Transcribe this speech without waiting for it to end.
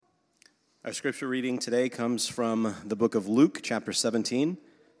Our scripture reading today comes from the book of Luke, chapter 17,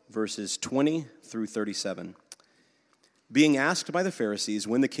 verses 20 through 37. Being asked by the Pharisees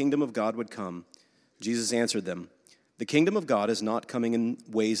when the kingdom of God would come, Jesus answered them, "The kingdom of God is not coming in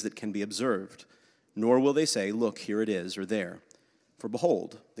ways that can be observed, nor will they say, 'Look, here it is,' or 'there.' For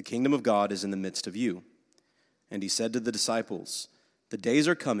behold, the kingdom of God is in the midst of you." And he said to the disciples, "The days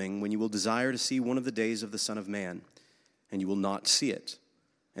are coming when you will desire to see one of the days of the Son of Man, and you will not see it.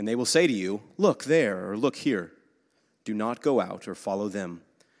 And they will say to you, 'Look there,' or 'Look here.' Do not go out or follow them.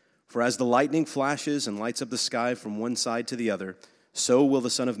 For as the lightning flashes and lights up the sky from one side to the other, so will the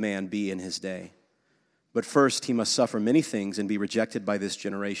Son of Man be in his day. But first he must suffer many things and be rejected by this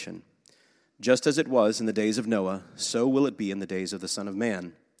generation. Just as it was in the days of Noah, so will it be in the days of the Son of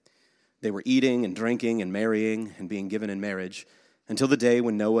Man. They were eating and drinking and marrying and being given in marriage until the day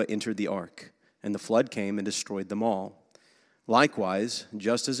when Noah entered the ark, and the flood came and destroyed them all. Likewise,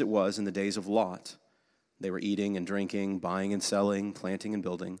 just as it was in the days of Lot, they were eating and drinking, buying and selling, planting and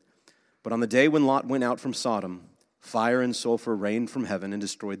building. But on the day when Lot went out from Sodom, fire and sulfur rained from heaven and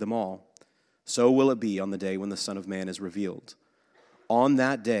destroyed them all. So will it be on the day when the Son of Man is revealed. On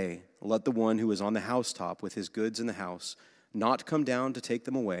that day, let the one who is on the housetop with his goods in the house not come down to take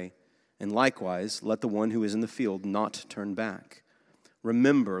them away, and likewise let the one who is in the field not turn back.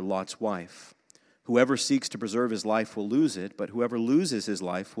 Remember Lot's wife. Whoever seeks to preserve his life will lose it, but whoever loses his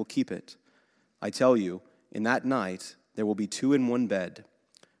life will keep it. I tell you, in that night there will be two in one bed.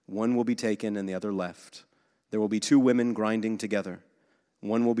 One will be taken and the other left. There will be two women grinding together.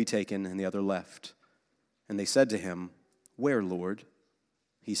 One will be taken and the other left." And they said to him, "Where, Lord?"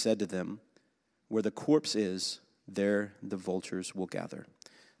 He said to them, "Where the corpse is, there the vultures will gather."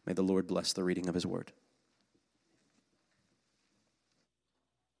 May the Lord bless the reading of his word.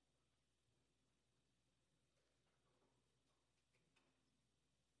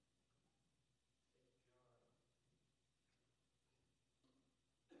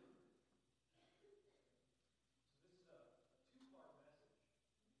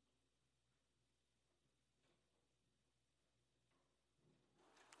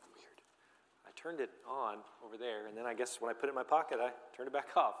 Turned it on over there, and then I guess when I put it in my pocket, I turned it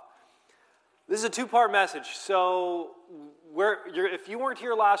back off. This is a two-part message, so if you weren't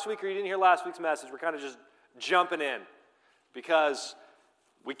here last week or you didn't hear last week's message, we're kind of just jumping in because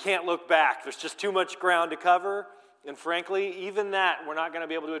we can't look back. There's just too much ground to cover, and frankly, even that, we're not going to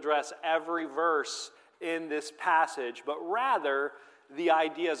be able to address every verse in this passage, but rather the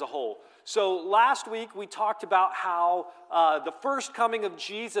idea as a whole. So last week, we talked about how the first coming of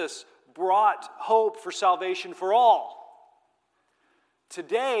Jesus brought hope for salvation for all.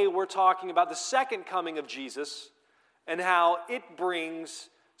 Today, we're talking about the second coming of Jesus and how it brings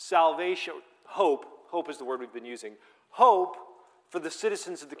salvation, hope is the word we've been using, hope for the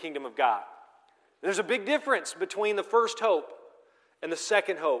citizens of the kingdom of God. There's a big difference between the first hope and the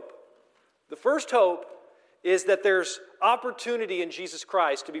second hope. The first hope is that there's opportunity in Jesus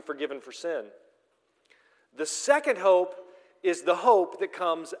Christ to be forgiven for sin. The second hope is the hope that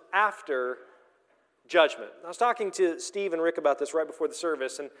comes after judgment. I was talking to Steve and Rick about this right before the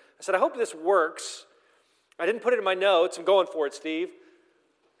service, and I said, I hope this works. I didn't put it in my notes. I'm going for it, Steve.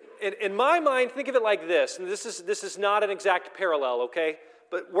 In my mind, think of it like this, and this is not an exact parallel, okay?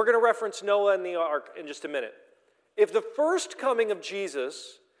 But we're going to reference Noah and the ark in just a minute. If the first coming of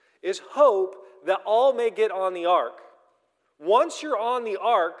Jesus is hope that all may get on the ark, once you're on the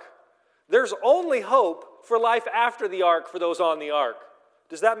ark, there's only hope for life after the ark for those on the ark.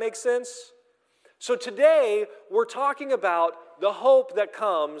 Does that make sense? So today, we're talking about the hope that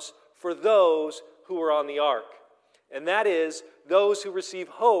comes for those who are on the ark. And that is those who receive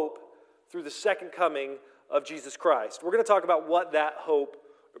hope through the second coming of Jesus Christ. We're going to talk about what that hope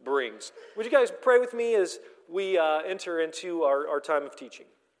brings. Would you guys pray with me as we enter into our time of teaching?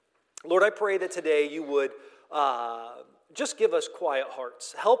 Lord, I pray that today you would just give us quiet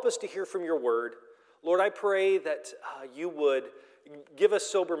hearts. Help us to hear from your word. Lord, I pray that you would give us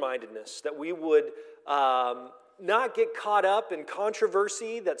sober-mindedness, that we would not get caught up in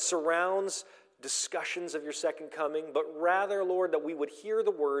controversy that surrounds discussions of your second coming, but rather, Lord, that we would hear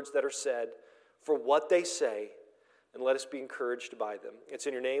the words that are said for what they say, and let us be encouraged by them. It's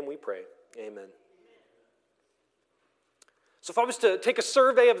in your name we pray. Amen. So if I was to take a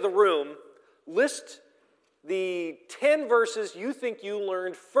survey of the room, list the 10 verses you think you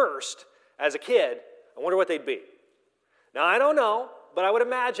learned first as a kid, I wonder what they'd be. Now, I don't know, but I would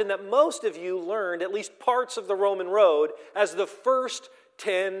imagine that most of you learned at least parts of the Roman road as the first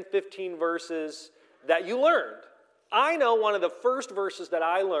 10, 15 verses that you learned. I know one of the first verses that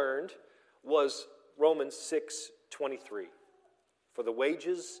I learned was Romans 6:23. For the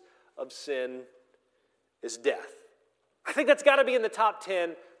wages of sin is death. I think that's got to be in the top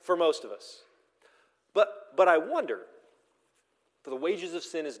 10 for most of us. But I wonder, for the wages of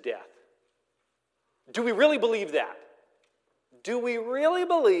sin is death. Do we really believe that? Do we really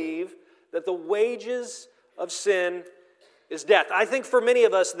believe that the wages of sin is death? I think for many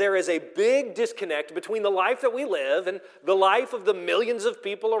of us, there is a big disconnect between the life that we live and the life of the millions of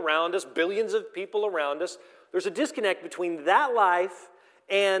people around us, billions of people around us. There's a disconnect between that life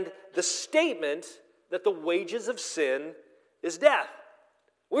and the statement that the wages of sin is death.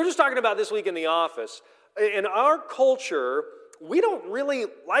 We were just talking about this week in the office. In our culture, we don't really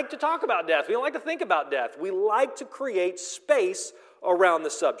like to talk about death. We don't like to think about death. We like to create space around the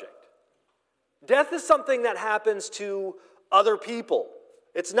subject. Death is something that happens to other people.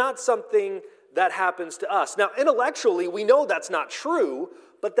 It's not something that happens to us. Now, intellectually, we know that's not true,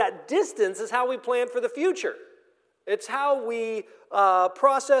 but that distance is how we plan for the future. It's how we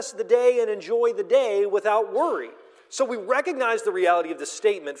process the day and enjoy the day without worry. So we recognize the reality of the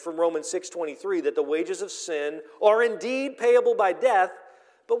statement from Romans 6:23 that the wages of sin are indeed payable by death,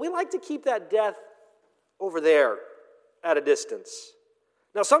 but we like to keep that death over there at a distance.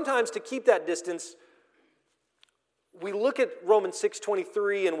 Now, sometimes to keep that distance, we look at Romans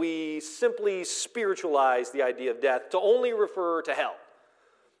 6:23 and we simply spiritualize the idea of death to only refer to hell.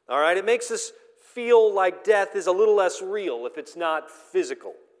 All right, it makes us feel like death is a little less real if it's not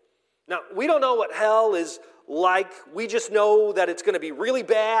physical. Now, we don't know what hell is like. We just know that it's going to be really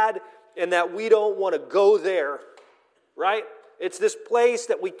bad and that we don't want to go there, right? It's this place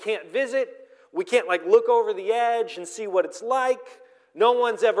that we can't visit. We can't look over the edge and see what it's like. No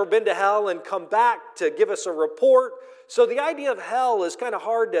one's ever been to hell and come back to give us a report. So the idea of hell is kind of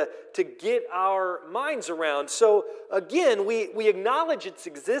hard to get our minds around. So again, we acknowledge its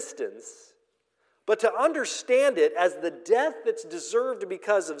existence, but to understand it as the death that's deserved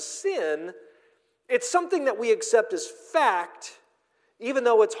because of sin, it's something that we accept as fact, even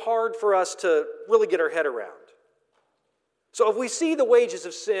though it's hard for us to really get our head around. So if we see the wages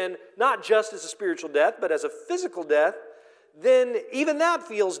of sin not just as a spiritual death, but as a physical death, then even that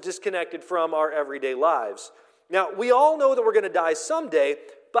feels disconnected from our everyday lives. Now, we all know that we're going to die someday,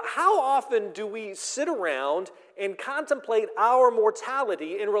 but how often do we sit around and contemplate our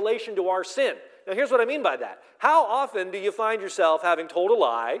mortality in relation to our sin? Now, here's what I mean by that. How often do you find yourself having told a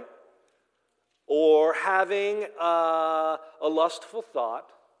lie, or having a lustful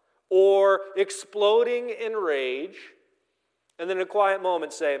thought, or exploding in rage, and then in a quiet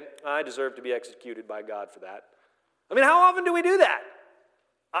moment say, I deserve to be executed by God for that? I mean, how often do we do that?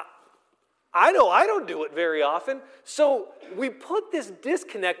 I know I don't do it very often. So we put this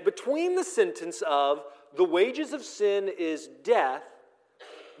disconnect between the sentence of the wages of sin is death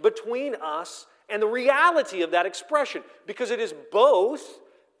between us and the reality of that expression, because it is both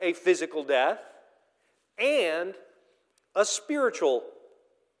a physical death and a spiritual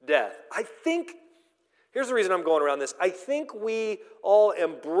death. I think, here's the reason I'm going around this. I think we all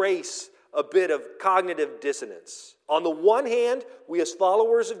embrace a bit of cognitive dissonance. On the one hand, we as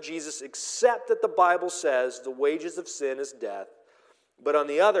followers of Jesus accept that the Bible says the wages of sin is death. But on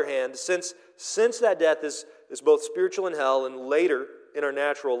the other hand, since that death is both spiritual in hell and later in our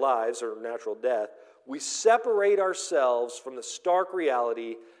natural lives or natural death, we separate ourselves from the stark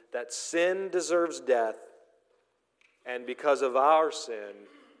reality that sin deserves death, and because of our sin,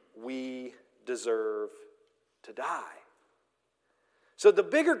 we deserve to die. So the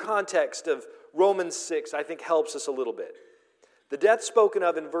bigger context of Romans 6, I think, helps us a little bit. The death spoken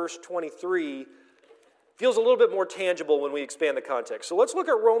of in verse 23 feels a little bit more tangible when we expand the context. So let's look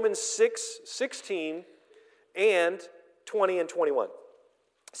at Romans 6:16 and 20 and 21.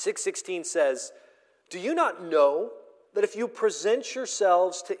 6:16 says, "Do you not know that if you present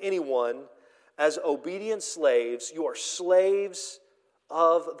yourselves to anyone as obedient slaves, you are slaves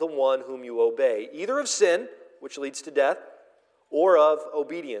of the one whom you obey, either of sin, which leads to death, or of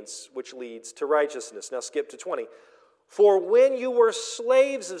obedience, which leads to righteousness." Now skip to 20. "For when you were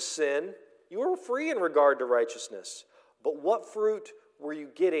slaves of sin, you were free in regard to righteousness. But what fruit were you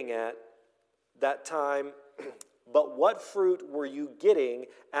getting at that time? But what fruit were you getting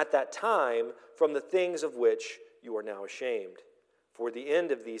at that time from the things of which you are now ashamed? For the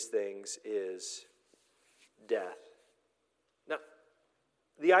end of these things is death." Now,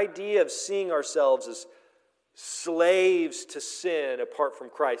 the idea of seeing ourselves as slaves to sin apart from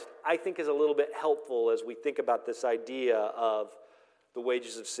Christ, I think, is a little bit helpful as we think about this idea of the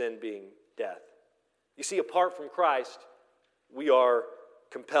wages of sin being death. You see, apart from Christ, we are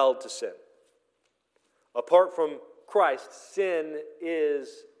compelled to sin. Apart from Christ, sin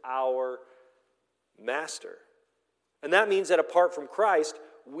is our master. And that means that apart from Christ,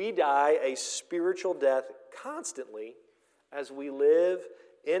 we die a spiritual death constantly as we live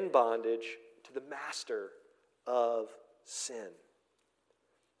in bondage to the master of sin.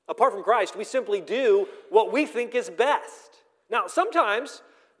 Apart from Christ, we simply do what we think is best. Now, sometimes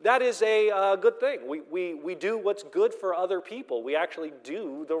that is a good thing. We do what's good for other people. We actually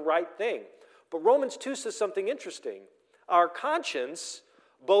do the right thing. But Romans 2 says something interesting. Our conscience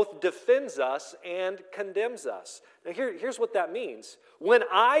both defends us and condemns us. Now, here's what that means. When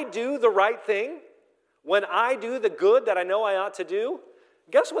I do the right thing, when I do the good that I know I ought to do,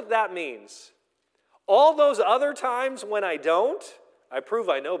 guess what that means? All those other times when I don't, I prove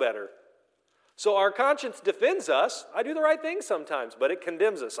I know better. So our conscience defends us. I do the right thing sometimes, but it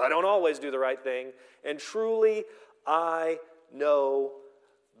condemns us. I don't always do the right thing. And truly, I know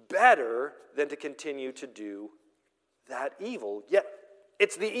better than to continue to do that evil. Yet,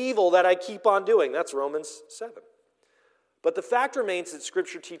 it's the evil that I keep on doing. That's Romans 7. But the fact remains that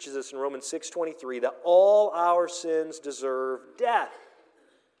Scripture teaches us in Romans 6:23 that all our sins deserve death.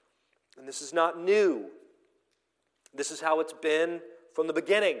 And this is not new. This is how it's been from the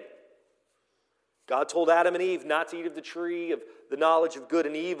beginning. God told Adam and Eve not to eat of the tree of the knowledge of good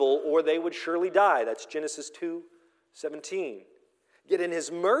and evil, or they would surely die. That's Genesis 2:17. Yet in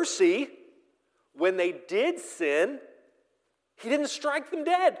His mercy, when they did sin, He didn't strike them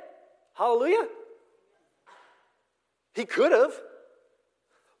dead. Hallelujah. He could have,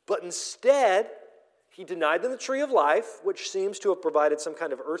 but instead, He denied them the tree of life, which seems to have provided some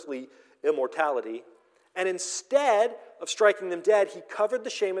kind of earthly immortality. And instead of striking them dead, He covered the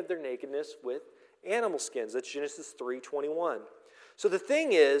shame of their nakedness with animal skins. That's Genesis 3:21. So the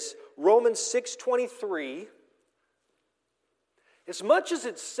thing is, Romans 6:23, as much as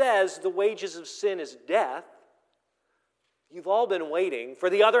it says the wages of sin is death, you've all been waiting for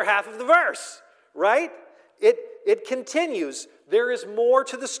the other half of the verse, right? It continues. There is more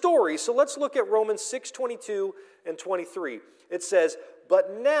to the story. So let's look at Romans 6:22 and 23. It says,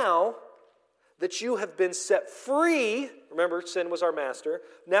 "But now that you have been set free," remember, sin was our master,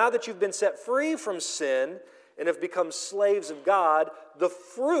 "now that you've been set free from sin and have become slaves of God, the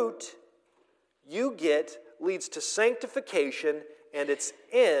fruit you get leads to sanctification and its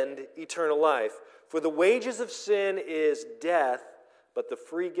end, eternal life. For the wages of sin is death, but the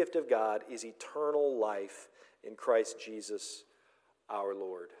free gift of God is eternal life in Christ Jesus our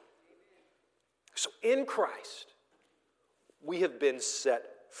Lord." So in Christ, we have been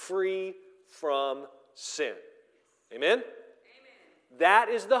set free from sin. Amen? Amen? That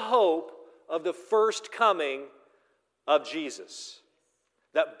is the hope of the first coming of Jesus.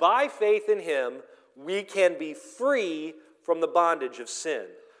 That by faith in Him, we can be free from the bondage of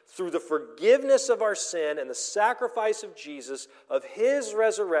sin. Through the forgiveness of our sin and the sacrifice of Jesus, of His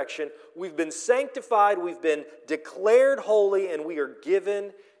resurrection, we've been sanctified, we've been declared holy, and we are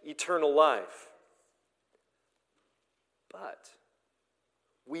given eternal life. But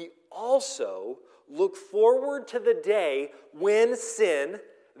we also look forward to the day when sin,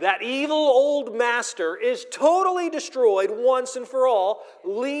 that evil old master, is totally destroyed once and for all,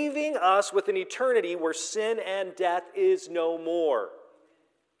 leaving us with an eternity where sin and death is no more.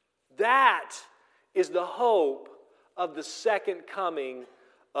 That is the hope of the second coming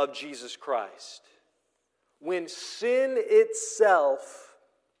of Jesus Christ, when sin itself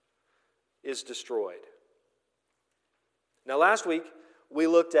is destroyed. Now, last week, we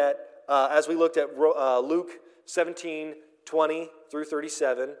looked at, Luke 17:20 through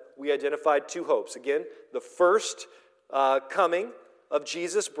 37, we identified two hopes. Again, the first coming of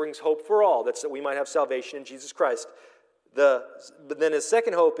Jesus brings hope for all. That's that we might have salvation in Jesus Christ. But then his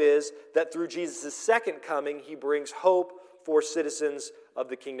second hope is that through Jesus' second coming, He brings hope for citizens of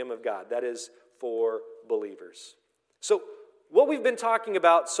the kingdom of God. That is, for believers. So what we've been talking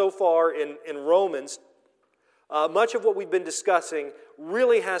about so far in Romans, much of what we've been discussing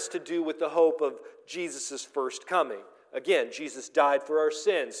really has to do with the hope of Jesus' first coming. Again, Jesus died for our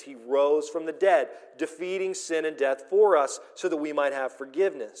sins. He rose from the dead, defeating sin and death for us so that we might have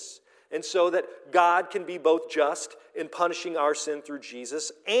forgiveness. And so that God can be both just in punishing our sin through Jesus,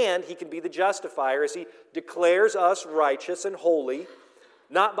 and He can be the justifier as He declares us righteous and holy,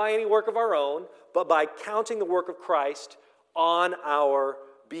 not by any work of our own, but by counting the work of Christ on our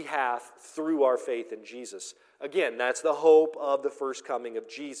behalf through our faith in Jesus. Again, that's the hope of the first coming of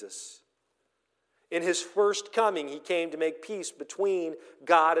Jesus. In His first coming, He came to make peace between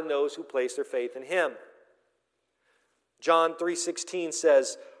God and those who place their faith in Him. John 3:16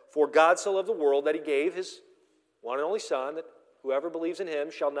 says, "For God so loved the world that He gave His one and only Son, that whoever believes in Him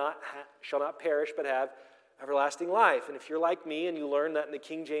shall not perish but have everlasting life." And if you're like me and you learn that in the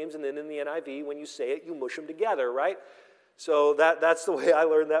King James and then in the NIV, when you say it, you mush them together, right? So that's the way I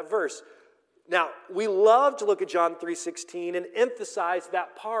learned that verse. Now, we love to look at John 3:16 and emphasize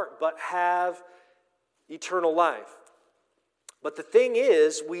that part, but have eternal life. But the thing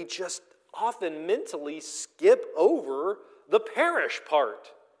is, we just often mentally skip over the perish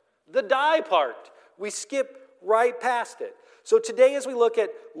part, the die part. We skip right past it. So today, as we look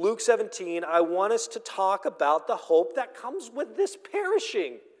at Luke 17, I want us to talk about the hope that comes with this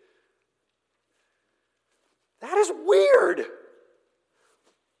perishing. That is weird.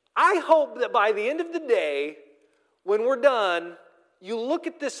 I hope that by the end of the day, when we're done, you look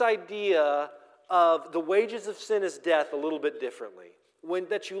at this idea of the wages of sin is death a little bit differently.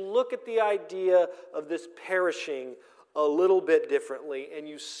 That you look at the idea of this perishing a little bit differently, and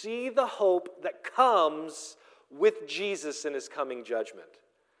you see the hope that comes with Jesus in his coming judgment.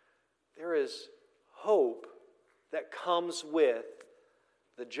 There is hope that comes with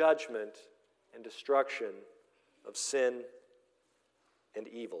the judgment and destruction of sin and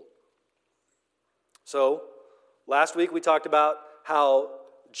evil. So, last week we talked about how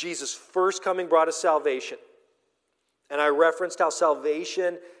Jesus' first coming brought us salvation. And I referenced how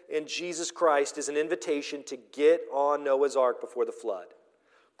salvation in Jesus Christ is an invitation to get on Noah's ark before the flood.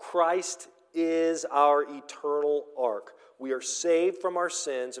 Christ is our eternal ark. We are saved from our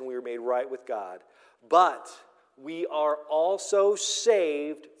sins and we are made right with God. But we are also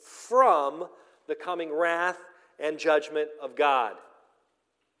saved from the coming wrath and judgment of God.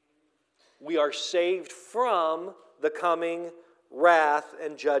 We are saved from the coming wrath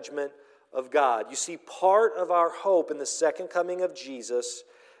and judgment of God. You see, part of our hope in the second coming of Jesus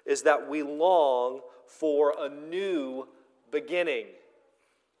is that we long for a new beginning.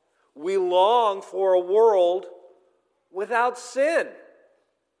 We long for a world without sin,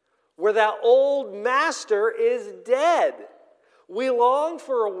 where that old master is dead. We long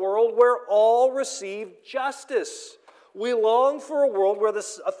for a world where all receive justice. We long for a world where the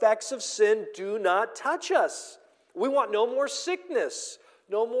effects of sin do not touch us. We want no more sickness,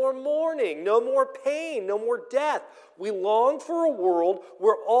 no more mourning, no more pain, no more death. We long for a world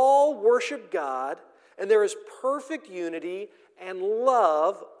where all worship God and there is perfect unity and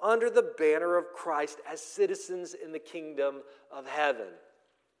love under the banner of Christ as citizens in the kingdom of heaven.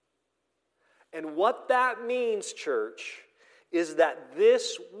 And what that means, church, is that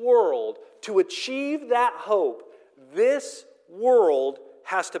this world, to achieve that hope, this world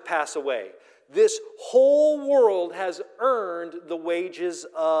has to pass away. This whole world has earned the wages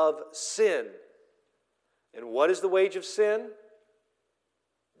of sin. And what is the wage of sin?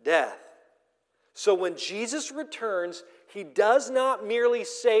 Death. So when Jesus returns, he does not merely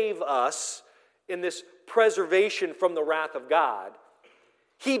save us in this preservation from the wrath of God.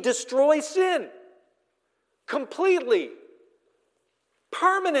 He destroys sin completely,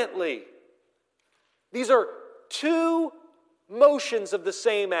 permanently. These are two motions of the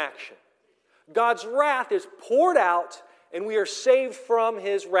same action. God's wrath is poured out and we are saved from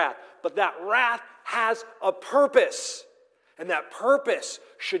his wrath. But that wrath has a purpose. And that purpose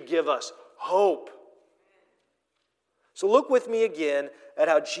should give us hope. So look with me again at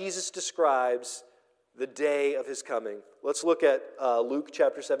how Jesus describes the day of his coming. Let's look at Luke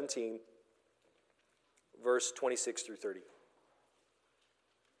chapter 17, verse 26 through 30.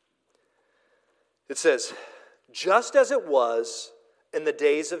 It says, "Just as it was in the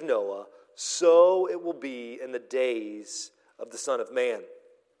days of Noah, so it will be in the days of the Son of Man.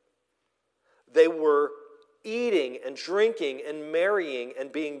 They were eating and drinking and marrying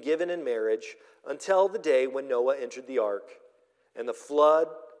and being given in marriage until the day when Noah entered the ark, and the flood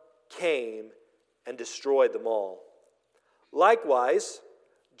came and destroyed them all. Likewise,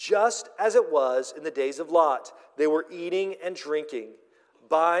 just as it was in the days of Lot, they were eating and drinking,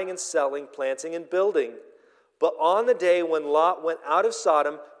 buying and selling, planting and building. But on the day when Lot went out of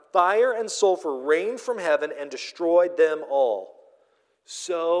Sodom, fire and sulfur rained from heaven and destroyed them all.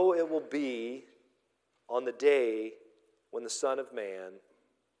 So it will be on the day when the Son of Man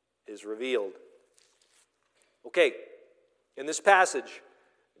is revealed." Okay, in this passage,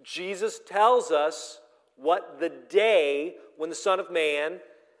 Jesus tells us what the day when the Son of Man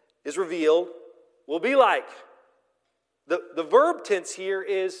is revealed will be like. The verb tense here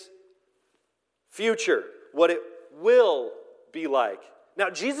is future, what it will be like. Now,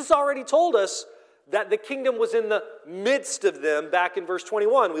 Jesus already told us that the kingdom was in the midst of them back in verse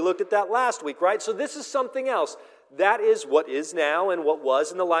 21. We looked at that last week, right? So this is something else. That is what is now and what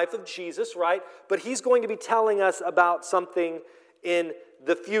was in the life of Jesus, right? But he's going to be telling us about something in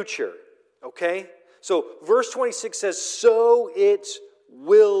the future, okay? So verse 26 says, "So it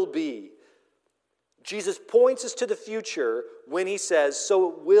will be." Jesus points us to the future when he says, so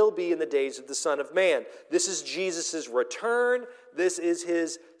it will be in the days of the Son of Man. This is Jesus' return. This is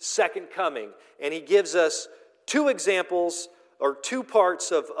his second coming. And he gives us two examples, or two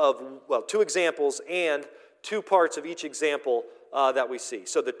examples and 2 parts of each example that we see.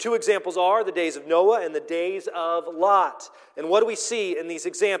 So the 2 examples are the days of Noah and the days of Lot. And what do we see in these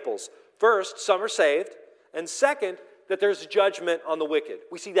examples? First, some are saved. And second, that there's judgment on the wicked.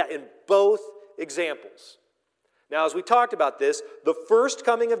 We see that in both examples. Now, as we talked about this, the first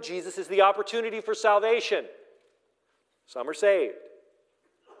coming of Jesus is the opportunity for salvation. Some are saved.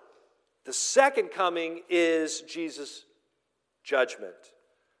 The second coming is Jesus' judgment,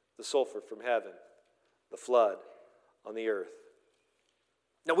 the sulfur from heaven, the flood on the earth.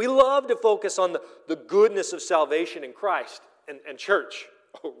 Now, we love to focus on the goodness of salvation in Christ and church,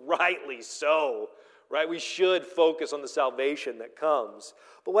 rightly so. Right? We should focus on the salvation that comes.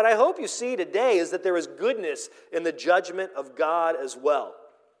 But what I hope you see today is that there is goodness in the judgment of God as well,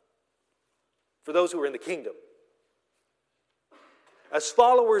 for those who are in the kingdom. As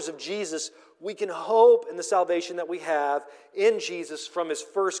followers of Jesus, we can hope in the salvation that we have in Jesus from his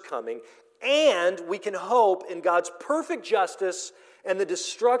first coming, and we can hope in God's perfect justice and the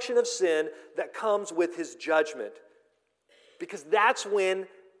destruction of sin that comes with his judgment. Because that's when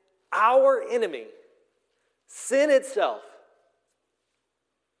our enemy, sin itself,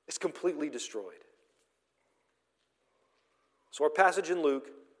 is completely destroyed. So our passage in Luke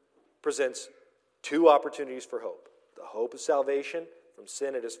presents 2 opportunities for hope. The hope of salvation from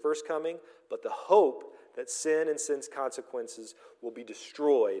sin at his first coming, but the hope that sin and sin's consequences will be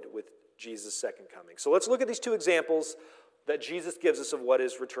destroyed with Jesus' second coming. So let's look at these 2 examples that Jesus gives us of what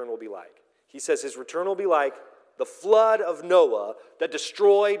his return will be like. He says his return will be like the flood of Noah that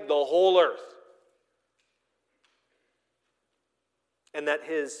destroyed the whole earth. And that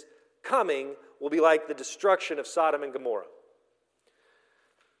his coming will be like the destruction of Sodom and Gomorrah.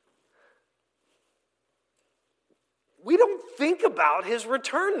 We don't think about his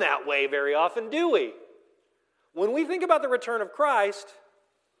return that way very often, do we? When we think about the return of Christ,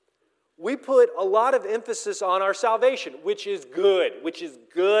 we put a lot of emphasis on our salvation, which is good, which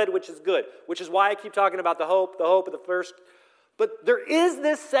is why I keep talking about the hope of the first. But there is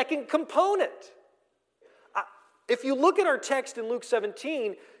this second component. If you look at our text in Luke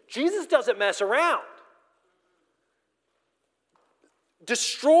 17, Jesus doesn't mess around.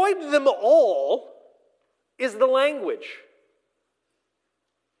 Destroyed them all is the language.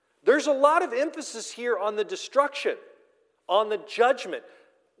 There's a lot of emphasis here on the destruction, on the judgment.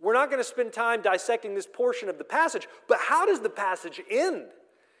 We're not going to spend time dissecting this portion of the passage, but how does the passage end?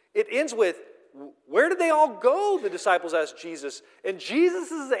 It ends with, where did they all go, the disciples asked Jesus. And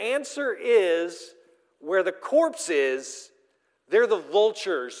Jesus' answer is, where the corpse is, there the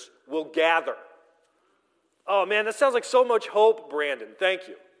vultures will gather. Oh man, that sounds like so much hope, Brandon. Thank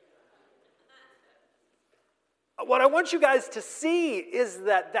you. What I want you guys to see is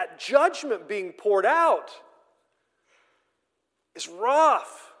that judgment being poured out is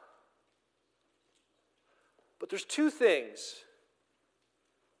rough. But there's 2 things.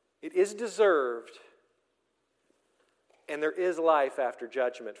 It is deserved, and there is life after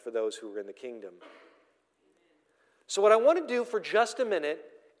judgment for those who are in the kingdom. So what I want to do for just a minute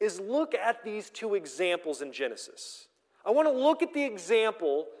is look at these 2 examples in Genesis. I want to look at the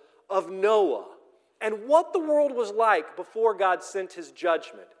example of Noah and what the world was like before God sent his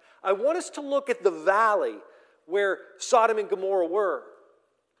judgment. I want us to look at the valley where Sodom and Gomorrah were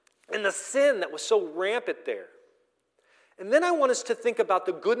and the sin that was so rampant there. And then I want us to think about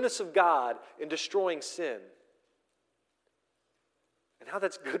the goodness of God in destroying sin and how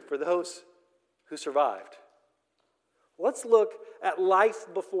that's good for those who survived. Let's look at life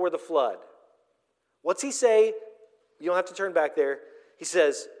before the flood. What's he say? You don't have to turn back there. He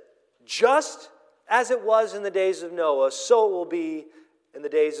says, just as it was in the days of Noah, so it will be in the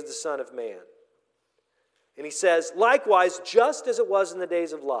days of the Son of Man. And he says, likewise, just as it was in the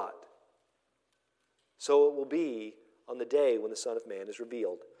days of Lot, so it will be on the day when the Son of Man is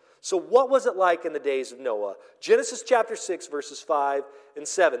revealed. So what was it like in the days of Noah? Genesis chapter 6, verses 5 and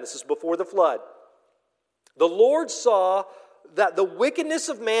 7. This is before the flood. The Lord saw that the wickedness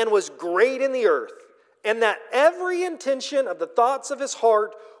of man was great in the earth, and that every intention of the thoughts of his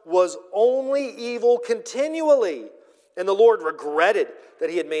heart was only evil continually. And the Lord regretted that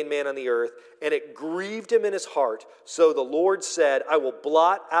he had made man on the earth, and it grieved him in his heart. So the Lord said, I will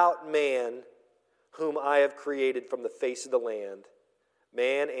blot out man whom I have created from the face of the land,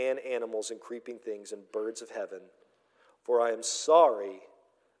 man and animals and creeping things and birds of heaven, for I am sorry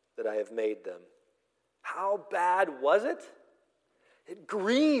that I have made them. How bad was it? It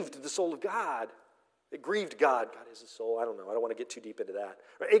grieved the soul of God It grieved God. God is a soul. I don't know. I don't want to get too deep into that.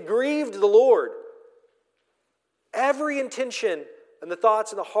 It grieved the Lord. Every intention and the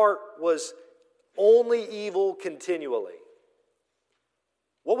thoughts in the heart was only evil continually.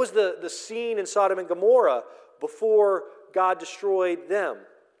 What was the scene in Sodom and Gomorrah before God destroyed them?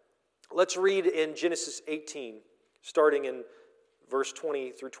 Let's read in Genesis 18, starting in verse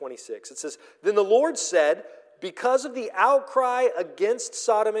 20 through 26. It says, "Then the Lord said, because of the outcry against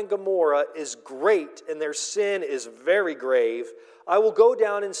Sodom and Gomorrah is great and their sin is very grave, I will go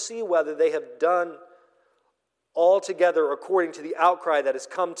down and see whether they have done altogether according to the outcry that has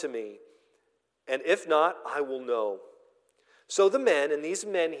come to me. And if not, I will know." So the men, and these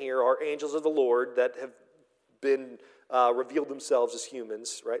men here are angels of the Lord that have been revealed themselves as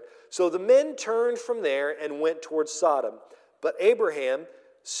humans, right? So the men turned from there and went towards Sodom. But Abraham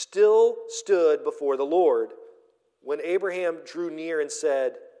still stood before the Lord. When Abraham drew near and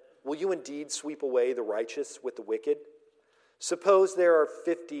said, "Will you indeed sweep away the righteous with the wicked? Suppose there are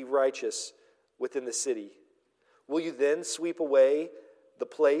 50 righteous within the city. Will you then sweep away the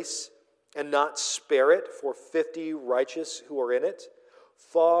place and not spare it for 50 righteous who are in it?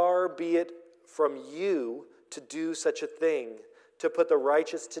 Far be it from you to do such a thing, to put the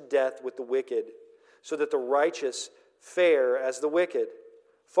righteous to death with the wicked, so that the righteous fare as the wicked.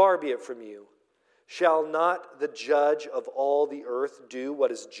 Far be it from you. Shall not the judge of all the earth do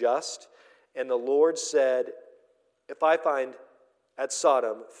what is just?" And the Lord said, "If I find at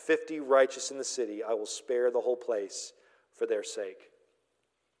Sodom 50 righteous in the city, I will spare the whole place for their sake."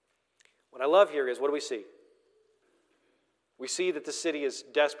 What I love here is, what do we see? We see that the city is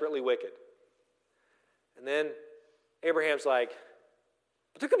desperately wicked. And then Abraham's like,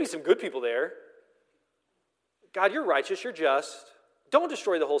 but there could be some good people there. God, you're righteous, you're just. Don't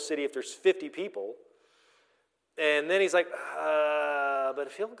destroy the whole city if there's 50 people. And then he's like, but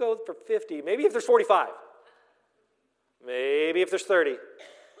if he'll go for 50, maybe if there's 45. Maybe if there's 30.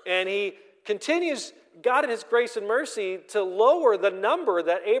 And he continues, God in his grace and mercy, to lower the number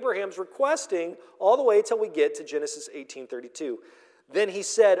that Abraham's requesting all the way till we get to Genesis 18:32. Then he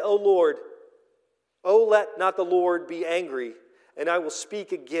said, "O Lord, O let not the Lord be angry, and I will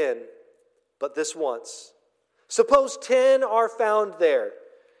speak again, but this once. Suppose 10 are found there."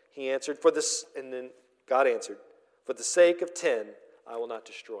 He answered, and then God answered, "For the sake of 10, I will not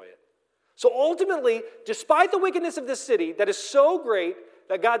destroy it." So ultimately, despite the wickedness of this city that is so great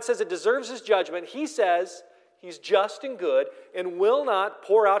that God says it deserves his judgment, he says he's just and good and will not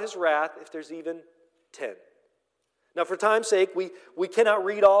pour out his wrath if there's even 10. Now, for time's sake, we cannot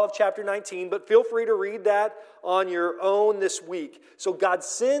read all of chapter 19, but feel free to read that on your own this week. So God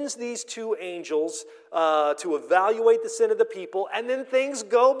sends these two angels to evaluate the sin of the people, and then things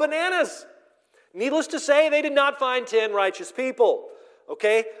go bananas. Needless to say, they did not find 10 righteous people.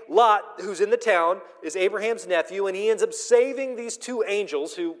 Okay? Lot, who's in the town, is Abraham's nephew, and he ends up saving these two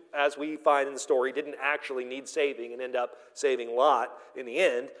angels who, as we find in the story, didn't actually need saving and end up saving Lot in the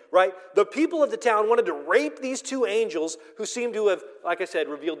end, right? The people of the town wanted to rape these two angels who seem to have, like I said,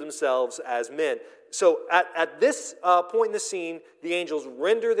 revealed themselves as men. So at this point in the scene, the angels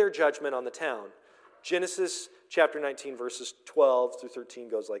render their judgment on the town. Genesis chapter 19, verses 12 through 13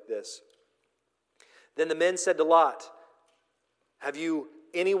 goes like this. Then the men said to Lot, "Have you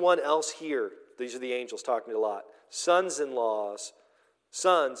anyone else here?" These are the angels talking to Lot. "Sons-in-laws,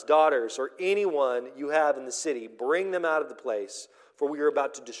 sons, daughters, or anyone you have in the city, bring them out of the place, for we are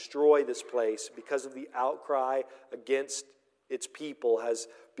about to destroy this place because of the outcry against its people has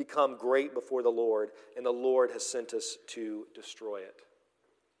become great before the Lord, and the Lord has sent us to destroy it."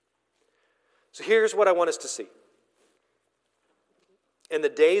 So here's what I want us to see. In the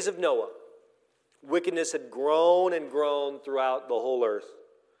days of Noah, wickedness had grown and grown throughout the whole earth.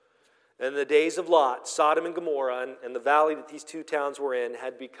 In the days of Lot, Sodom and Gomorrah and the valley that these two towns were in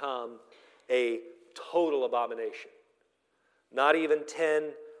had become a total abomination. Not even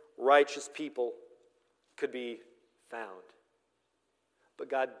 10 righteous people could be found. But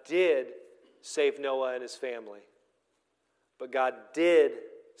God did save Noah and his family. But God did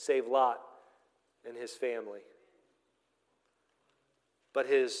save Lot and his family. But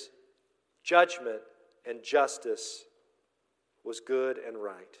his judgment and justice was good and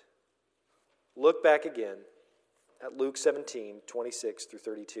right. Look back again at Luke 17, 26 through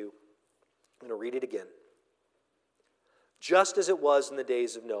 32. I'm going to read it again. "Just as it was in the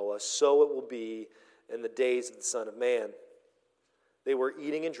days of Noah, so it will be in the days of the Son of Man. They were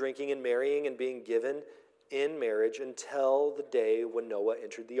eating and drinking and marrying and being given in marriage until the day when Noah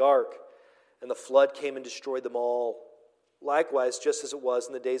entered the ark. And the flood came and destroyed them all. Likewise, just as it was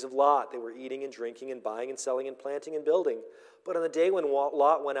in the days of Lot, they were eating and drinking and buying and selling and planting and building. But on the day when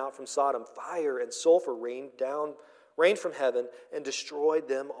Lot went out from Sodom, fire and sulfur rained from heaven and destroyed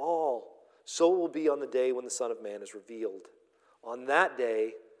them all. So it will be on the day when the Son of Man is revealed. On that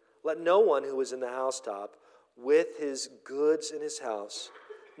day, let no one who is in the housetop with his goods in his house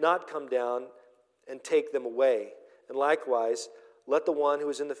not come down and take them away. And likewise, let the one who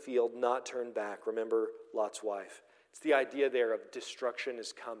is in the field not turn back. Remember Lot's wife. It's the idea there of destruction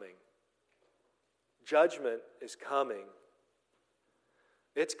is coming. Judgment is coming.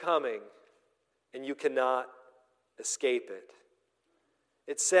 It's coming, and you cannot escape it.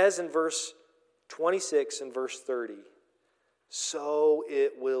 It says in verse 26 and verse 30, so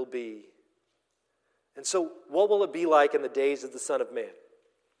it will be. And so what will it be like in the days of the Son of Man?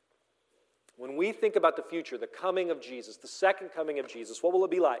 When we think about the future, the coming of Jesus, the second coming of Jesus, what will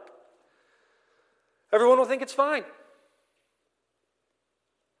it be like? Everyone will think it's fine.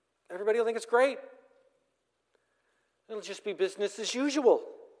 Everybody will think it's great. It'll just be business as usual.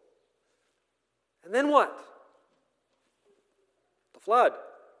 And then what? The flood.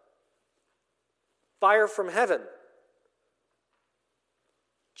 Fire from heaven.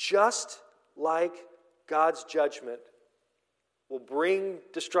 Just like God's judgment will bring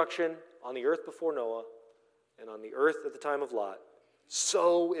destruction on the earth before Noah and on the earth at the time of Lot,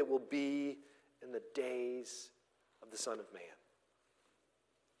 so it will be in the days of the Son of Man.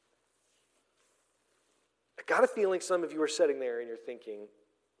 I got a feeling some of you are sitting there and you're thinking,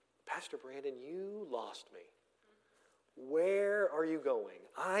 Pastor Brandon, you lost me. Where are you going?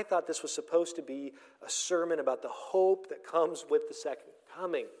 I thought this was supposed to be a sermon about the hope that comes with the second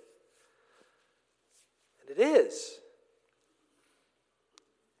coming. And it is.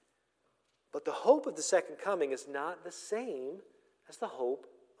 But the hope of the second coming is not the same as the hope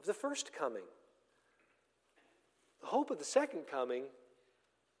of the first coming. The hope of the second coming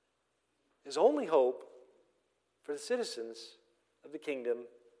is only hope for the citizens of the kingdom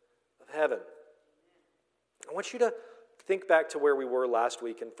of heaven. I want you to think back to where we were last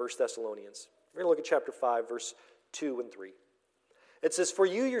week in 1 Thessalonians. We're going to look at chapter 5, verse 2 and 3. It says, for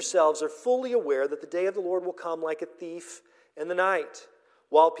you yourselves are fully aware that the day of the Lord will come like a thief in the night,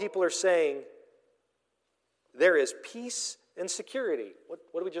 while people are saying, there is peace and security. What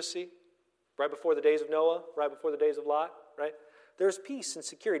do we just see? Right before the days of Noah, right before the days of Lot, right? There's peace and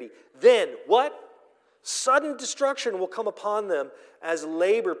security. Then, what? Sudden destruction will come upon them as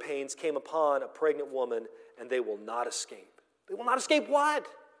labor pains came upon a pregnant woman, and they will not escape. They will not escape what?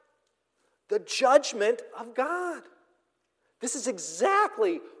 The judgment of God. This is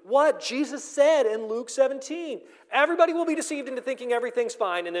exactly what Jesus said in Luke 17. Everybody will be deceived into thinking everything's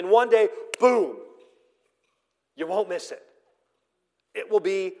fine, and then one day, boom, you won't miss it. It will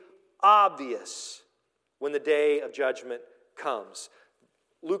be obvious when the day of judgment comes.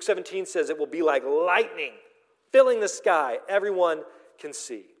 Luke 17 says it will be like lightning filling the sky. Everyone can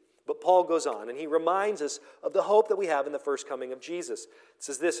see. But Paul goes on, and he reminds us of the hope that we have in the first coming of Jesus. It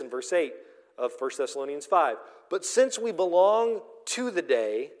says this in verse 8 of 1 Thessalonians 5. But since we belong to the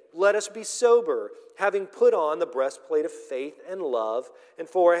day, let us be sober, having put on the breastplate of faith and love, and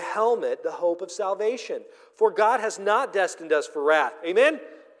for a helmet, the hope of salvation. For God has not destined us for wrath. Amen?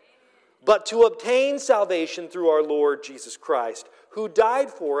 But to obtain salvation through our Lord Jesus Christ, who died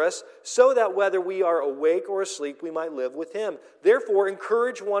for us, so that whether we are awake or asleep, we might live with him. Therefore,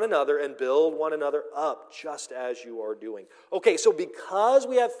 encourage one another and build one another up, just as you are doing. Okay, so because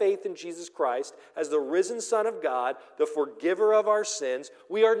we have faith in Jesus Christ as the risen Son of God, the forgiver of our sins,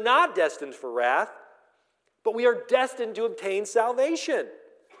 we are not destined for wrath, but we are destined to obtain salvation.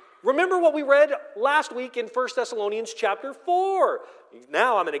 Remember what we read last week in 1 Thessalonians chapter 4.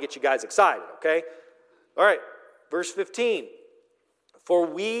 Now I'm going to get you guys excited, okay? All right, verse 15. For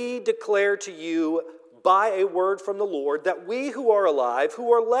we declare to you by a word from the Lord that we who are alive,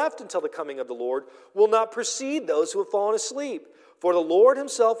 who are left until the coming of the Lord, will not precede those who have fallen asleep. For the Lord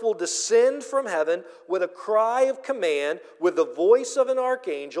himself will descend from heaven with a cry of command, with the voice of an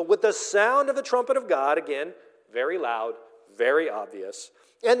archangel, with the sound of the trumpet of God. Again, very loud, very obvious.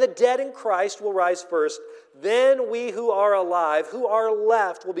 And the dead in Christ will rise first. Then we who are alive, who are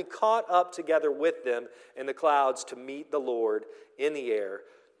left, will be caught up together with them in the clouds to meet the Lord in the air.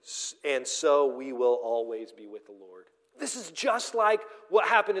 And so we will always be with the Lord. This is just like what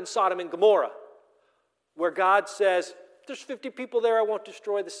happened in Sodom and Gomorrah, where God says, if there's 50 people there, I won't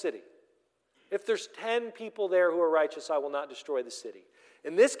destroy the city. If there's 10 people there who are righteous, I will not destroy the city.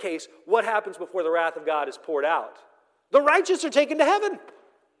 In this case, what happens before the wrath of God is poured out? The righteous are taken to heaven.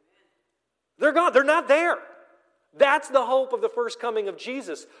 They're gone. They're not there. That's the hope of the first coming of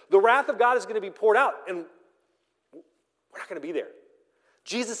Jesus. The wrath of God is going to be poured out. And We're not going to be there.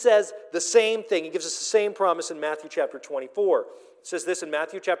 Jesus says the same thing. He gives us the same promise in Matthew chapter 24. It says this in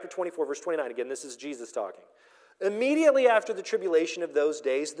Matthew chapter 24, verse 29. Again, this is Jesus talking. Immediately after the tribulation of those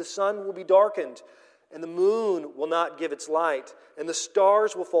days, the sun will be darkened, and the moon will not give its light, and the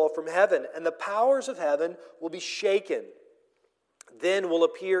stars will fall from heaven, and the powers of heaven will be shaken. Then will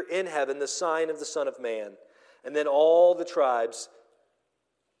appear in heaven the sign of the Son of Man, and then all the tribes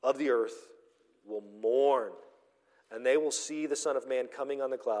of the earth will mourn, and they will see the Son of Man coming on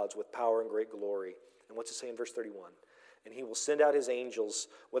the clouds with power and great glory. And what's it say in verse 31? And he will send out his angels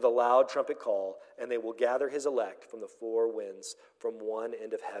with a loud trumpet call, and they will gather his elect from the four winds, from one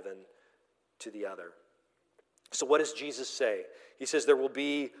end of heaven to the other. So what does Jesus say? He says there will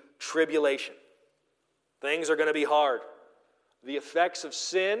be tribulation. Things are going to be hard. The effects of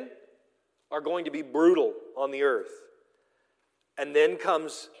sin are going to be brutal on the earth. And then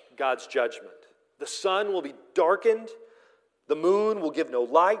comes God's judgment. The sun will be darkened, the moon will give no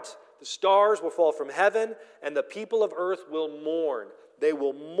light, the stars will fall from heaven, and the people of earth will mourn. They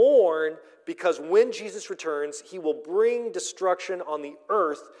will mourn because when Jesus returns, he will bring destruction on the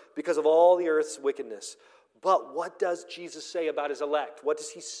earth because of all the earth's wickedness. But what does Jesus say about his elect? What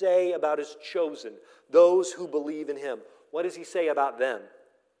does he say about his chosen, those who believe in him? What does he say about them?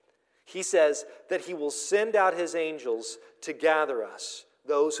 He says that he will send out his angels to gather us,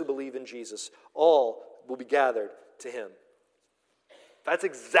 those who believe in Jesus. All will be gathered to him. That's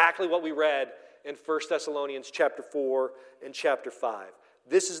exactly what we read in 1 Thessalonians chapter 4 and chapter 5.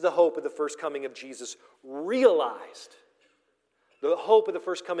 This is the hope of the first coming of Jesus realized. The hope of the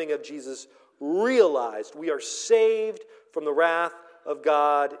first coming of Jesus realized. We are saved from the wrath of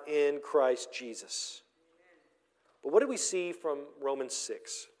God in Christ Jesus. But what do we see from Romans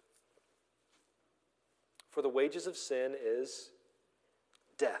 6? For the wages of sin is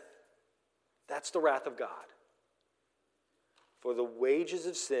death. That's the wrath of God. For the wages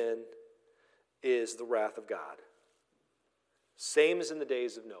of sin is the wrath of God. Same as in the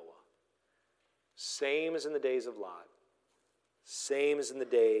days of Noah. Same as in the days of Lot. Same as in the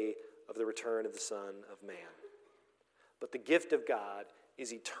day of the return of the Son of Man. But the gift of God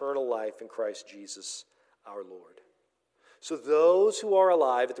is eternal life in Christ Jesus our Lord. So those who are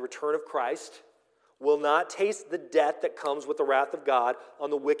alive at the return of Christ will not taste the death that comes with the wrath of God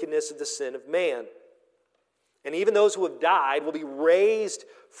on the wickedness of the sin of man. And even those who have died will be raised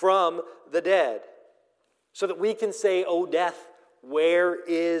from the dead, so that we can say, "O death, where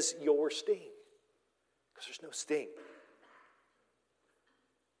is your sting?" Because there's no sting.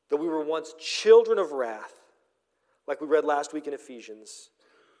 Though we were once children of wrath, like we read last week in Ephesians,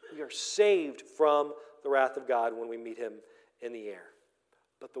 we are saved from the wrath of God when we meet him in the air.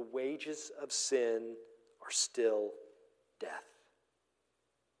 But the wages of sin are still death.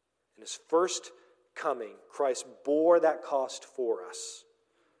 In his first coming, Christ bore that cost for us.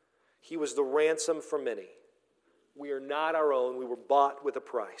 He was the ransom for many. We are not our own. We were bought with a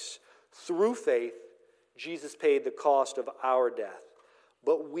price. Through faith, Jesus paid the cost of our death.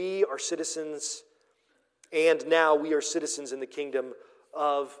 But we are citizens, and now we are citizens in the kingdom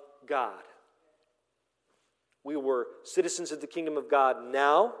of God. We were citizens of the kingdom of God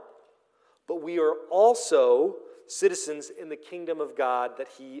now, but we are also citizens in the kingdom of God that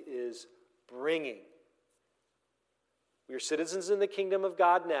he is bringing. We are citizens in the kingdom of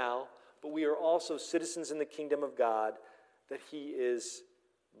God now, but we are also citizens in the kingdom of God that he is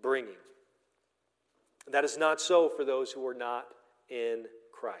bringing. That is not so for those who are not in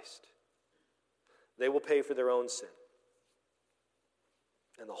Christ. They will pay for their own sin.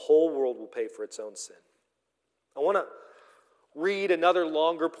 And the whole world will pay for its own sin. I want to read another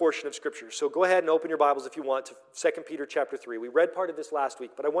longer portion of Scripture. So go ahead and open your Bibles if you want to 2 Peter chapter 3. We read part of this last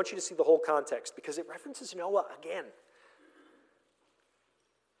week, but I want you to see the whole context because it references Noah again.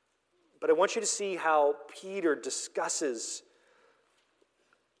 But I want you to see how Peter discusses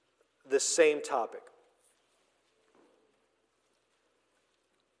this same topic.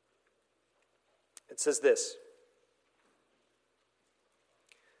 It says this: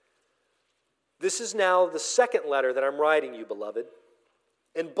 "This is now the second letter that I'm writing you, beloved.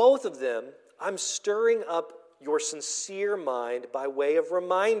 In both of them, I'm stirring up your sincere mind by way of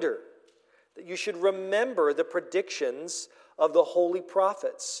reminder that you should remember the predictions of the holy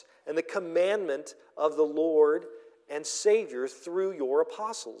prophets and the commandment of the Lord and Savior through your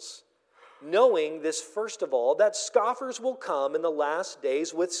apostles. Knowing this, first of all, that scoffers will come in the last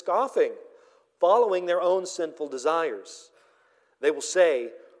days with scoffing, following their own sinful desires. They will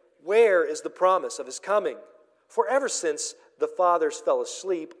say, 'Where is the promise of his coming?' For ever since the fathers fell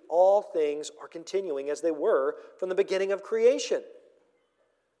asleep, all things are continuing as they were from the beginning of creation.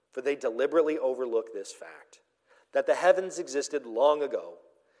 For they deliberately overlook this fact, that the heavens existed long ago,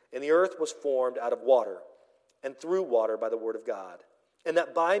 and the earth was formed out of water, and through water by the word of God, and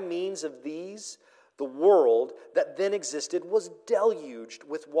that by means of these, the world that then existed was deluged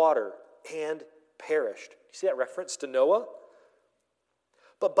with water and perished. You see that reference to Noah?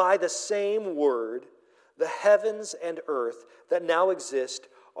 But by the same word, the heavens and earth that now exist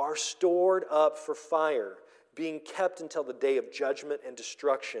are stored up for fire, being kept until the day of judgment and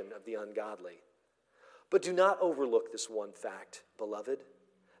destruction of the ungodly. But do not overlook this one fact, beloved,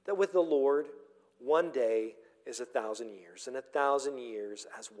 that with the Lord, one day is 1,000 years, and 1,000 years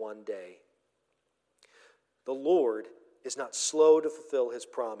as one day. The Lord is not slow to fulfill his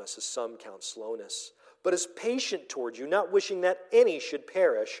promise, as some count slowness, but is patient toward you, not wishing that any should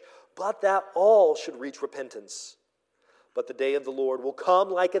perish, but that all should reach repentance. But the day of the Lord will come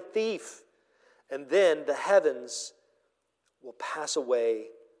like a thief, and then the heavens will pass away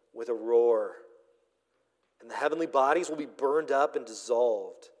with a roar, and the heavenly bodies will be burned up and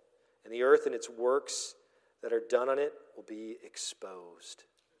dissolved, and the earth and its works that are done on it will be exposed.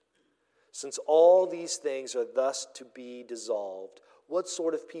 Since all these things are thus to be dissolved, what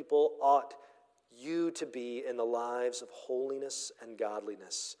sort of people ought you to be in the lives of holiness and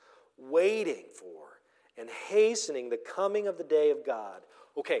godliness, waiting for and hastening the coming of the day of God?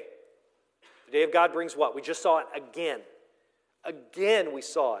 Okay, the day of God brings what? We just saw it again. Again we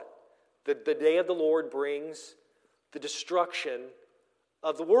saw it. The day of the Lord brings the destruction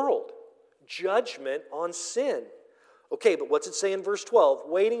of the world, judgment on sin. Okay, but what's it say in verse 12?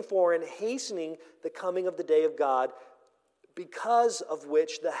 Waiting for and hastening the coming of the day of God, because of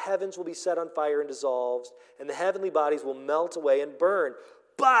which the heavens will be set on fire and dissolved, and the heavenly bodies will melt away and burn.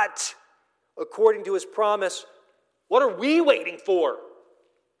 But, according to his promise, what are we waiting for?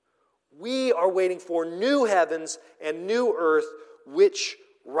 We are waiting for new heavens and new earth, which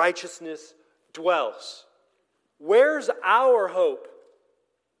righteousness dwells. Where's our hope?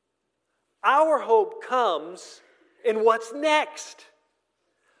 Our hope comes in what's next.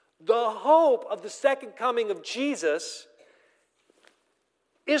 The hope of the second coming of Jesus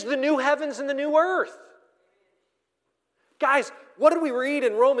is the new heavens and the new earth. Guys, what did we read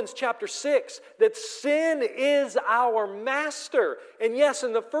in Romans chapter 6? That sin is our master. And yes,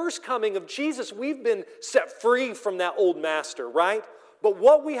 in the first coming of Jesus, we've been set free from that old master, right? But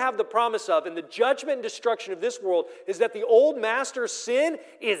what we have the promise of in the judgment and destruction of this world is that the old master, sin,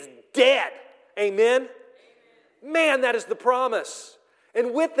 is dead. Amen? Man, that is the promise.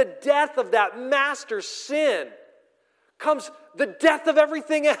 And with the death of that master, sin, comes the death of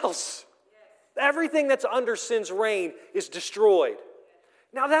everything else. Everything that's under sin's reign is destroyed.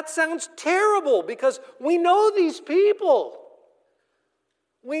 Now that sounds terrible because we know these people.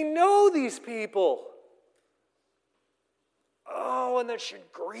 We know these people. Oh, and that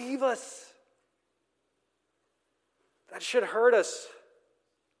should grieve us. That should hurt us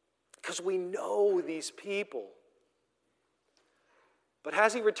because we know these people. But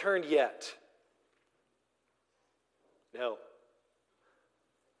has he returned yet? No.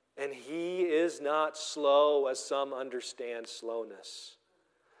 And he is not slow, as some understand slowness.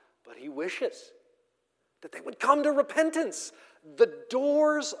 But he wishes that they would come to repentance. The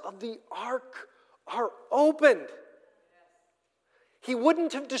doors of the ark are opened. He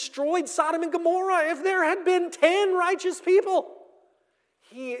wouldn't have destroyed Sodom and Gomorrah if there had been 10 righteous people.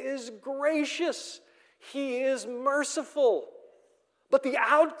 He is gracious. He is merciful. But the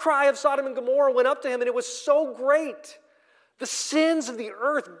outcry of Sodom and Gomorrah went up to him, and it was so great. The sins of the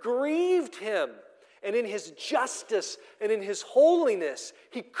earth grieved him. And in his justice and in his holiness,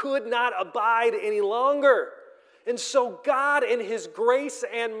 he could not abide any longer. And so God, in his grace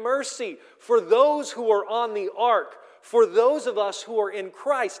and mercy for those who are on the ark, for those of us who are in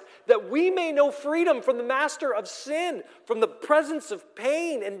Christ, that we may know freedom from the master of sin, from the presence of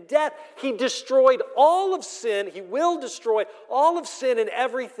pain and death. He destroyed all of sin. He will destroy all of sin and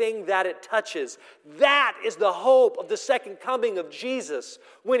everything that it touches. That is the hope of the second coming of Jesus.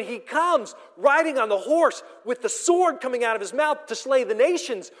 When he comes riding on the horse with the sword coming out of his mouth to slay the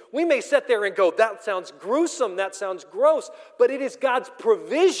nations, we may sit there and go, that sounds gruesome, that sounds gross, but it is God's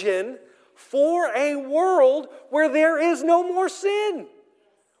provision for a world where there is no more sin,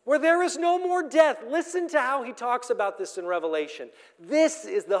 where there is no more death. Listen to how he talks about this in Revelation. This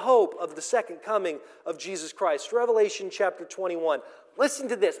is the hope of the second coming of Jesus Christ. Revelation chapter 21. Listen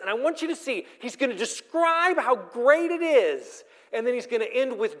to this, and I want you to see, he's going to describe how great it is, and then he's going to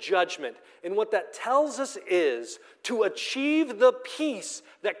end with judgment. And what that tells us is to achieve the peace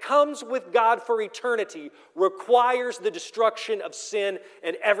that comes with God for eternity requires the destruction of sin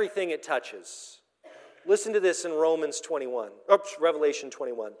and everything it touches. Listen to this in Revelation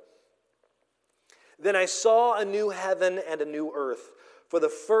 21. Then I saw a new heaven and a new earth, for the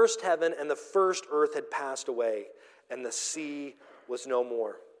first heaven and the first earth had passed away, and the sea was no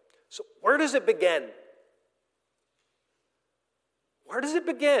more. So where does it begin? Where does it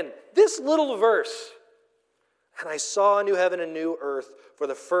begin? This little verse. And I saw a new heaven and a new earth, for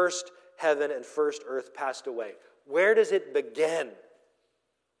the first heaven and first earth passed away. Where does it begin?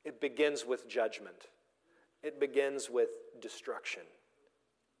 It begins with judgment. It begins with destruction.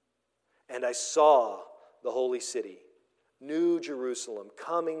 And I saw the holy city, New Jerusalem,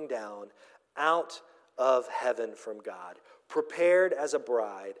 coming down out of heaven from God, prepared as a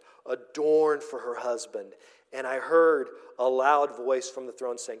bride, adorned for her husband. And I heard a loud voice from the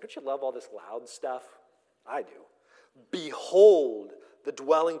throne saying, don't you love all this loud stuff? I do. Behold, the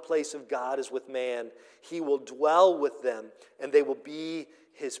dwelling place of God is with man. He will dwell with them, and they will be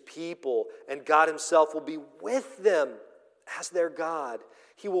his people, and God himself will be with them as their God.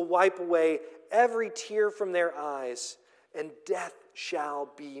 He will wipe away every tear from their eyes, and death shall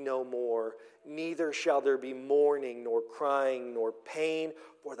be no more. Neither shall there be mourning, nor crying, nor pain,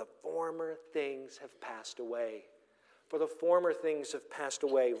 for the former things have passed away. For the former things have passed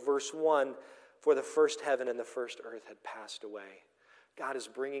away. Verse 1, for the first heaven and the first earth had passed away. God is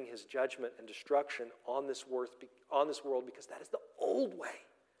bringing his judgment and destruction on this world because that is the old way.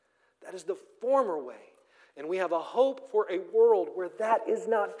 That is the former way. And we have a hope for a world where that is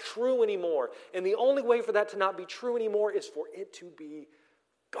not true anymore. And the only way for that to not be true anymore is for it to be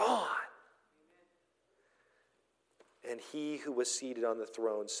gone. And he who was seated on the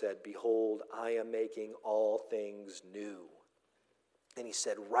throne said, behold, I am making all things new. And he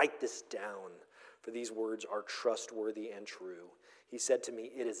said, write this down, for these words are trustworthy and true. He said to me,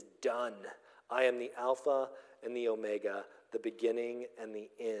 it is done. I am the Alpha and the Omega, the beginning and the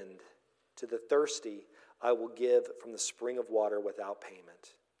end. To the thirsty, I will give from the spring of water without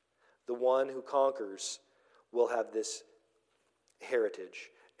payment. The one who conquers will have this heritage,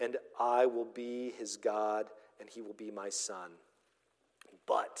 and I will be his God, and he will be my son.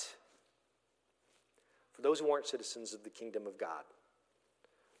 But for those who aren't citizens of the kingdom of God,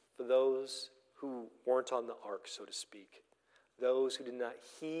 for those who weren't on the ark, so to speak, those who did not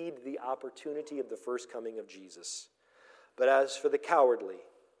heed the opportunity of the first coming of Jesus, but as for the cowardly,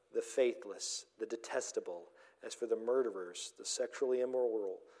 the faithless, the detestable, as for the murderers, the sexually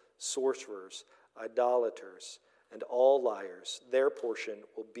immoral, sorcerers, idolaters, and all liars, their portion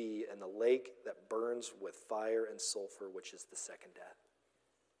will be in the lake that burns with fire and sulfur, which is the second death.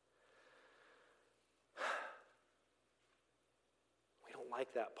 We don't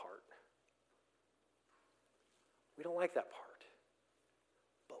like that part. We don't like that part.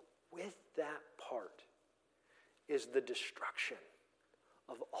 But with that part is the destruction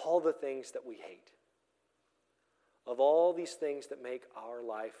of all the things that we hate, of all these things that make our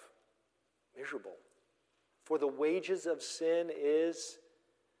life miserable. For the wages of sin is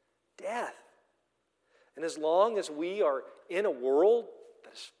death. And as long as we are in a world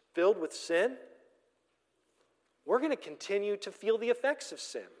that is filled with sin, we're going to continue to feel the effects of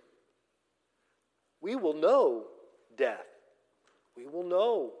sin. We will know death. We will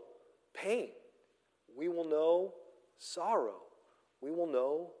know pain. We will know sorrow. We will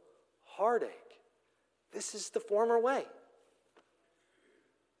know heartache. This is the former way.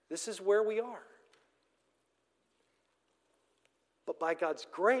 This is where we are. But by God's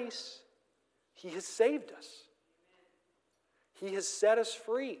grace, he has saved us. He has set us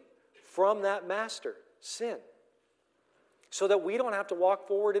free from that master, sin, so that we don't have to walk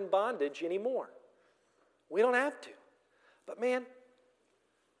forward in bondage anymore. We don't have to. But man,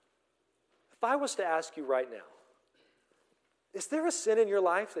 if I was to ask you right now, is there a sin in your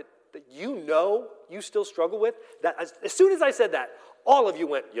life that you know you still struggle with? That as soon as I said that, all of you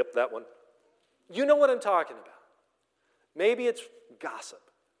went, yep, that one. You know what I'm talking about. Maybe it's gossip.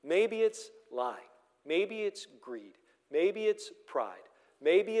 Maybe it's lying. Maybe it's greed. Maybe it's pride.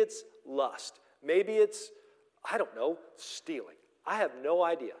 Maybe it's lust. Maybe it's, I don't know, stealing. I have no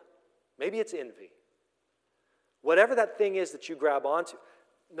idea. Maybe it's envy. Whatever that thing is that you grab onto,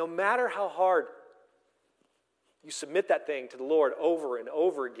 no matter how hard you submit that thing to the Lord over and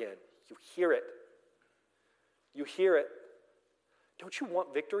over again, you hear it. You hear it. Don't you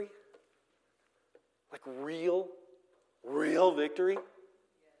want victory? Like real victory?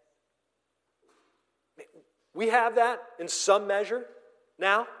 We have that in some measure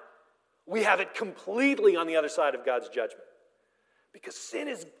now. We have it completely on the other side of God's judgment. Because sin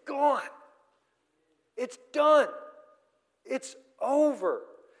is gone. It's done. It's over.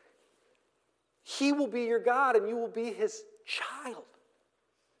 He will be your God and you will be his child.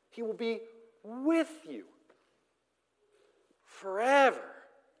 He will be with you forever.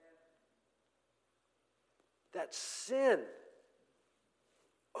 that sin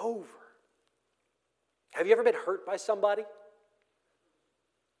over. Have you ever been hurt by somebody?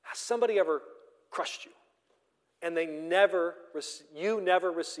 Has somebody ever crushed you? And you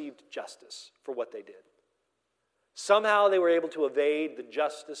never received justice for what they did. Somehow they were able to evade the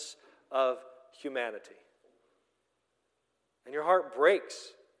justice of humanity. And your heart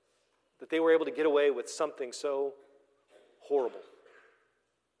breaks that they were able to get away with something so horrible.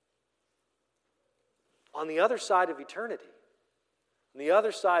 On the other side of eternity, on the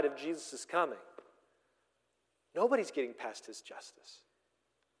other side of Jesus' coming, nobody's getting past his justice.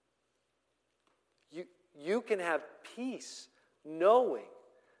 You can have peace knowing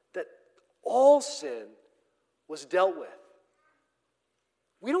that all sin was dealt with.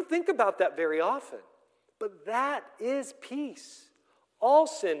 We don't think about that very often, but that is peace. All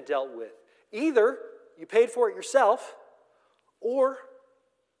sin dealt with. Either you paid for it yourself, or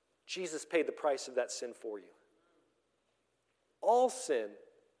Jesus paid the price of that sin for you. All sin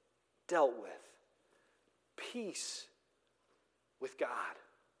dealt with. Peace with God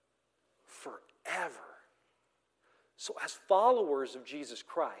forever. So as followers of Jesus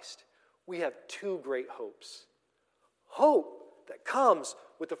Christ, we have two great hopes. Hope that comes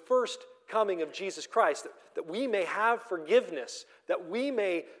with the first coming of Jesus Christ, that we may have forgiveness, that we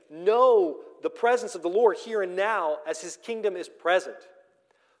may know the presence of the Lord here and now as his kingdom is present.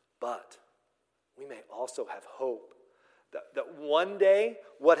 But we may also have hope that one day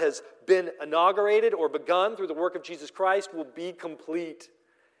what has been inaugurated or begun through the work of Jesus Christ will be complete.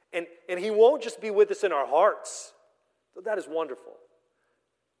 And he won't just be with us in our hearts. So that is wonderful.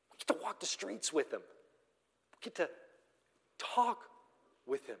 We get to walk the streets with him. We get to talk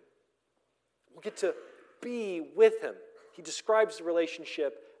with him. We get to be with him. He describes the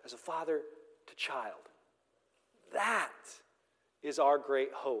relationship as a father to child. That is our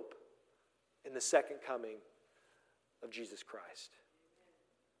great hope in the second coming of Jesus Christ.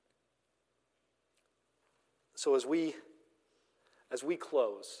 So as we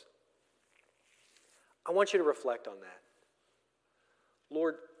close, I want you to reflect on that.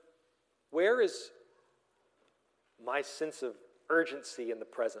 Lord, where is my sense of urgency in the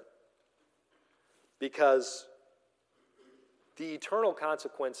present? Because the eternal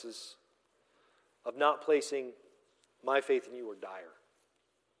consequences of not placing my faith in you are dire.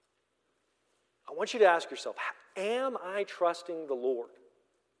 I want you to ask yourself, am I trusting the Lord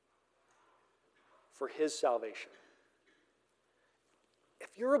for his salvation?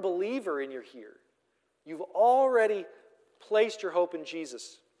 If you're a believer and you're here, you've already placed your hope in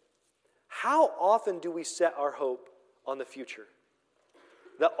Jesus. How often do we set our hope on the future?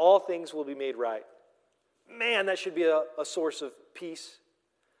 That all things will be made right. Man, that should be a source of peace.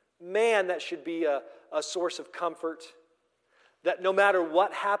 Man, that should be a source of comfort. That no matter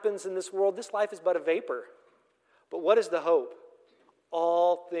what happens in this world, this life is but a vapor. But what is the hope?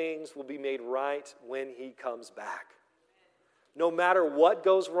 All things will be made right when he comes back. No matter what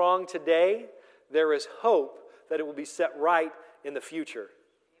goes wrong today, there is hope that it will be set right in the future.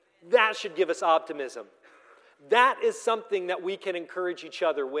 That should give us optimism. That is something that we can encourage each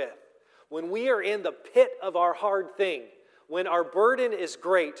other with. When we are in the pit of our hard thing, when our burden is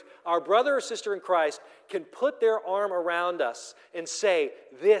great, our brother or sister in Christ can put their arm around us and say,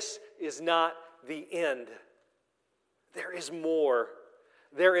 this is not the end. There is more.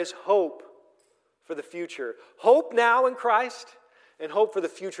 There is hope for the future. Hope now in Christ, and hope for the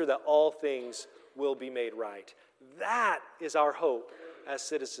future that all things will be made right. That is our hope as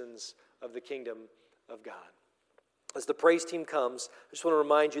citizens of the kingdom of God. As the praise team comes, I just want to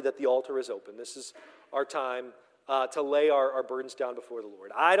remind you that the altar is open. This is our time to lay our burdens down before the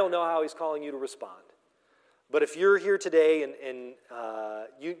Lord. I don't know how he's calling you to respond. But if you're here today and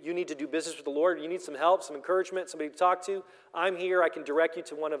you need to do business with the Lord, you need some help, some encouragement, somebody to talk to, I'm here. I can direct you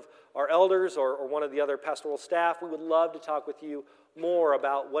to one of our elders or one of the other pastoral staff. We would love to talk with you more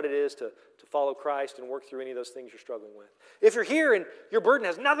about what it is to follow Christ and work through any of those things you're struggling with. If you're here and your burden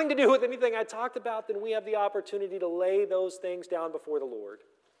has nothing to do with anything I talked about, then we have the opportunity to lay those things down before the Lord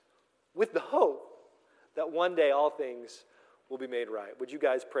with the hope that one day all things will be made right. Would you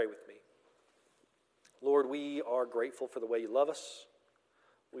guys pray with me? Lord, we are grateful for the way you love us.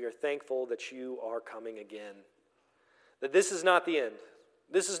 We are thankful that you are coming again. That this is not the end.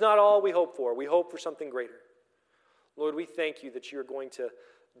 This is not all we hope for. We hope for something greater. Lord, we thank you that you're going to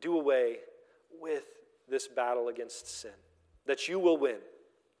do away with this battle against sin. That you will win.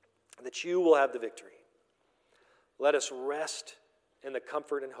 That you will have the victory. Let us rest in the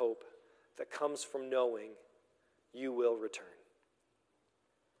comfort and hope that comes from knowing you will return.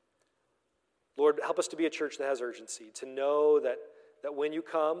 Lord, help us to be a church that has urgency, to know that when you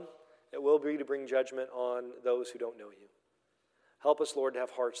come It will be to bring judgment on those who don't know you. Help us, Lord, to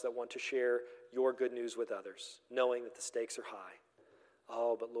have hearts that want to share your good news with others, knowing that the stakes are high.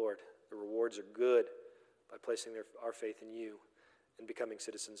 Oh, but Lord, the rewards are good by placing our faith in you and becoming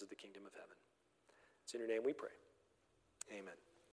citizens of the kingdom of heaven. It's in your name we pray. Amen.